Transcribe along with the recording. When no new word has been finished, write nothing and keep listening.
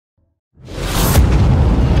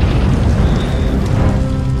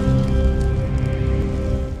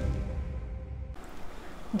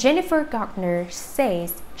Jennifer Garner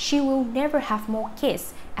says she will never have more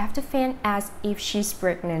kids after fans ask if she's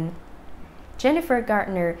pregnant. Jennifer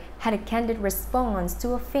Garner had a candid response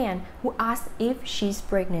to a fan who asked if she's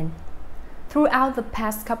pregnant. Throughout the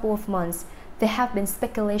past couple of months, there have been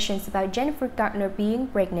speculations about Jennifer Garner being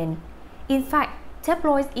pregnant. In fact,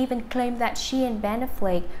 tabloids even claimed that she and Ben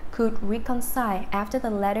Affleck could reconcile after the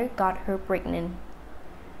latter got her pregnant.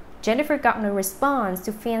 Jennifer Garner responds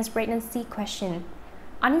to fans' pregnancy question.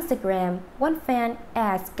 On Instagram, one fan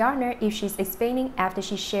asked Garner if she's expecting after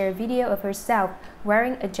she shared a video of herself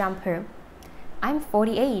wearing a jumper. "I'm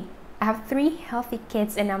 48. I have 3 healthy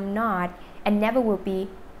kids and I'm not, and never will be,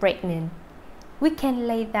 pregnant. We can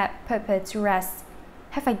lay that paper to rest.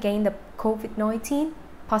 Have I gained the COVID-19?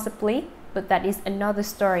 Possibly, but that is another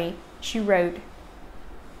story," she wrote.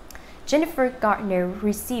 Jennifer Garner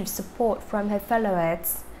received support from her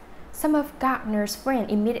followers. Some of Garner's friends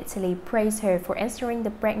immediately praised her for answering the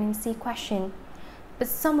pregnancy question, but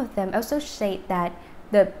some of them also said that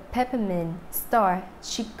the Peppermint star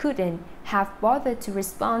she couldn't have bothered to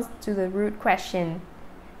respond to the rude question.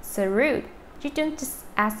 "So rude, you don't just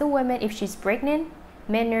ask a woman if she's pregnant?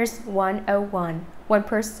 Manners 101, one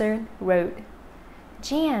person wrote.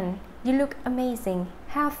 "Jan, you look amazing,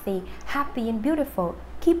 healthy, happy and beautiful.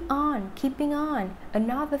 Keep on, keeping on,"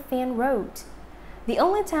 another fan wrote. "The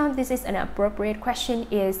only time this is an appropriate question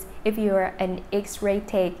is if you're an X-ray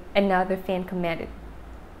take," another fan commented.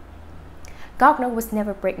 Garner was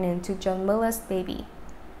never pregnant to John Miller's baby.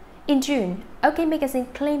 In June, OK Magazine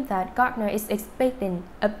claimed that Garner is expecting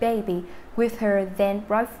a baby with her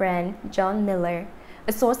then-boyfriend John Miller.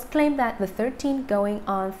 A source claimed that the 13 going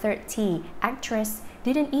on 30 actress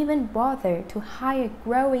didn't even bother to hire a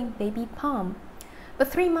growing baby palm. But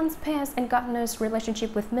 3 months passed and Garner's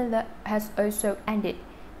relationship with Miller has also ended.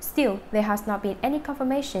 Still, there has not been any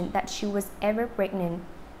confirmation that she was ever pregnant.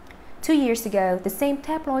 2 years ago, the same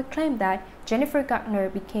tabloid claimed that Jennifer Garner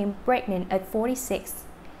became pregnant at 46.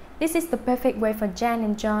 This is the perfect way for Jan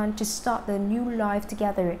and John to start their new life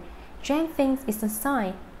together. Jan thinks it's a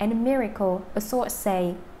sign and a miracle, a source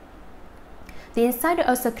say. The insider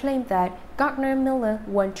also claimed that Garner and Miller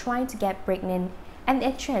weren't trying to get pregnant, and the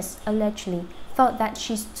actress allegedly thought that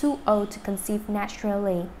she's too old to conceive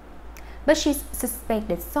naturally. But she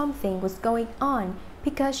suspected something was going on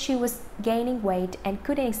because she was gaining weight and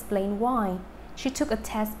couldn't explain why. She took a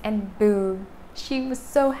test and boom, she was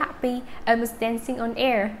so happy and was dancing on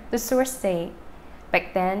air, the source said.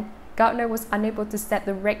 Back then, Garner was unable to set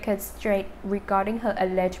the record straight regarding her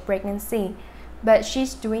alleged pregnancy, but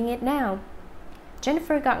she's doing it now.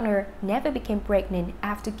 Jennifer Garner never became pregnant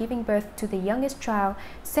after giving birth to the youngest child,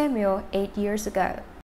 Samuel, 8 years ago.